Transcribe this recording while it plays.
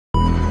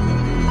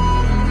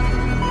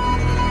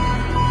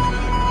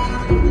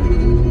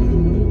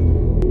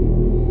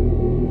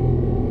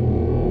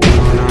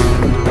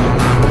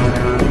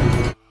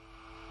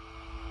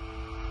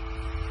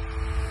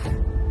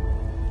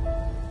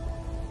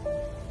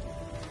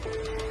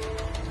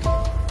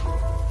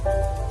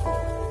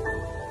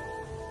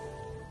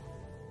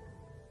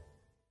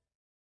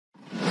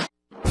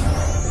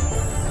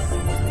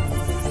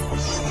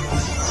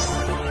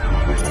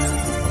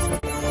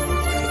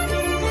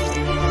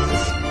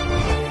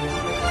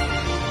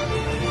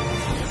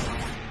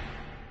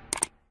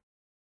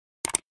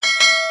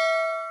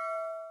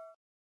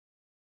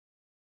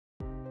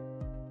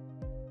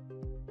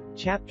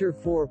Chapter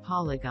 4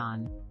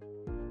 Polygon.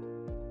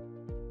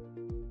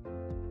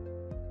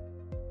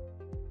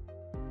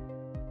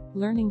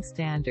 Learning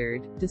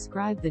Standard.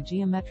 Describe the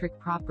geometric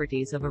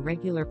properties of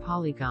irregular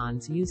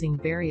polygons using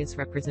various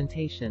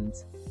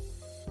representations.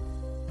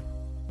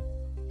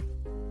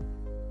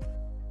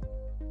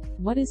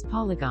 What is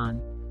polygon?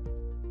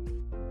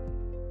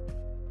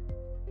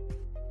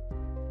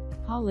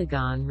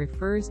 Polygon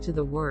refers to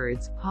the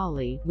words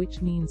poly,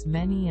 which means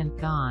many, and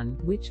gon,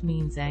 which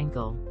means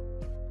angle.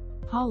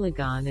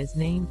 Polygon is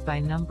named by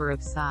number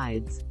of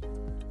sides.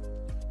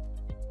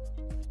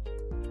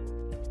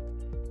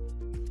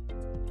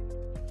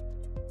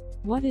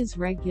 What is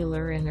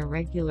regular and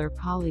irregular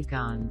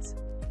polygons?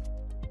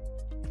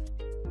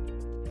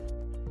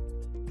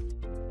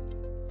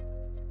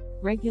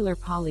 Regular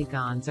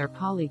polygons are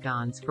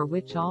polygons for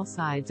which all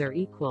sides are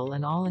equal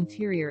and all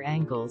interior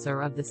angles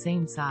are of the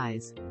same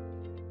size.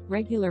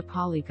 Regular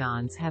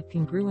polygons have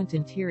congruent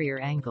interior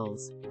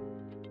angles.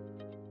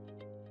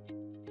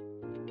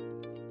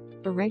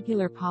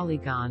 Irregular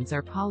polygons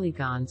are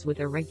polygons with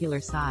irregular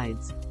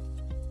sides.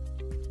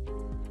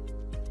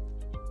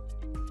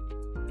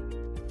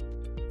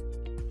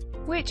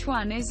 Which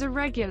one is a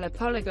regular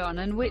polygon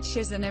and which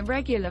is an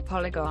irregular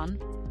polygon?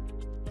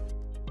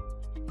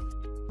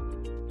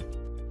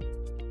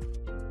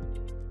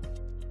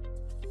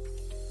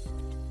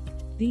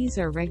 These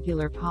are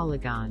regular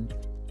polygon.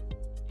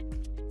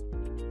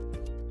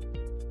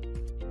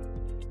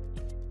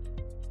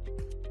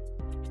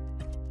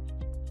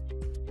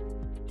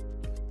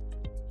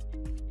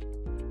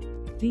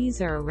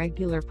 These are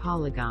irregular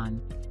polygon.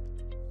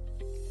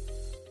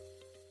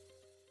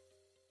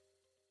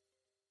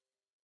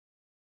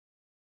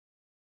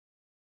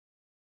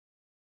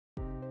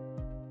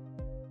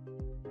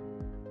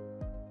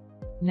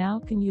 Now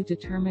can you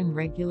determine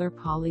regular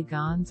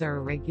polygons or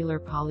irregular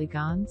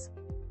polygons?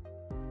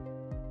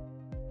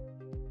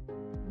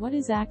 What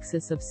is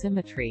axis of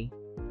symmetry?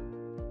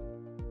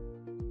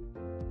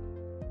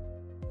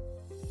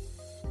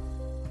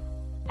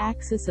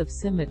 Axis of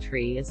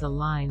symmetry is a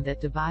line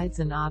that divides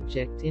an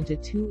object into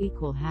two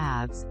equal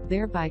halves,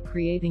 thereby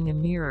creating a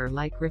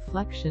mirror-like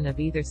reflection of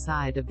either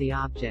side of the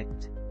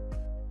object.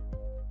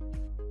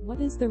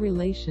 What is the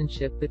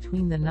relationship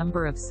between the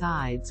number of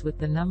sides with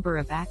the number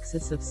of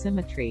axis of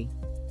symmetry?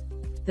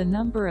 The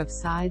number of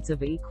sides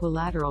of an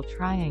equilateral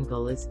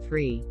triangle is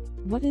 3.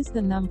 What is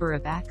the number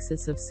of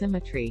axis of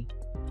symmetry?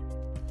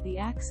 The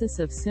axis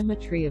of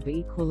symmetry of an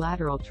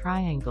equilateral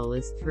triangle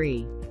is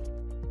 3.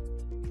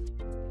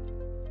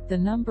 The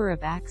number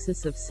of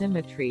axis of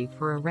symmetry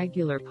for a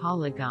regular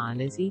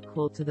polygon is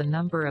equal to the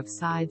number of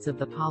sides of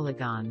the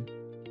polygon.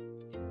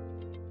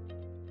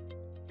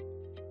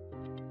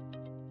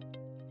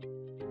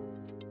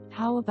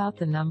 How about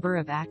the number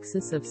of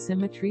axis of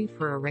symmetry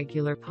for a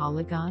regular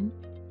polygon?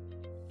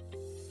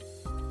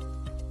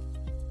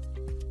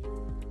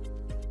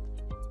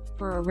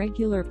 For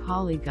irregular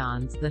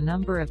polygons, the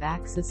number of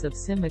axis of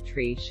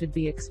symmetry should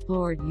be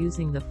explored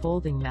using the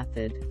folding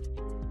method.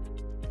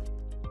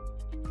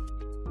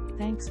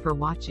 Thanks for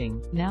watching.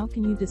 Now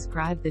can you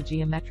describe the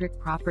geometric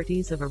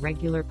properties of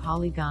irregular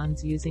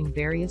polygons using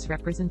various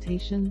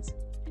representations?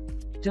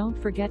 Don't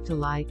forget to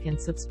like and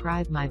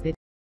subscribe my video.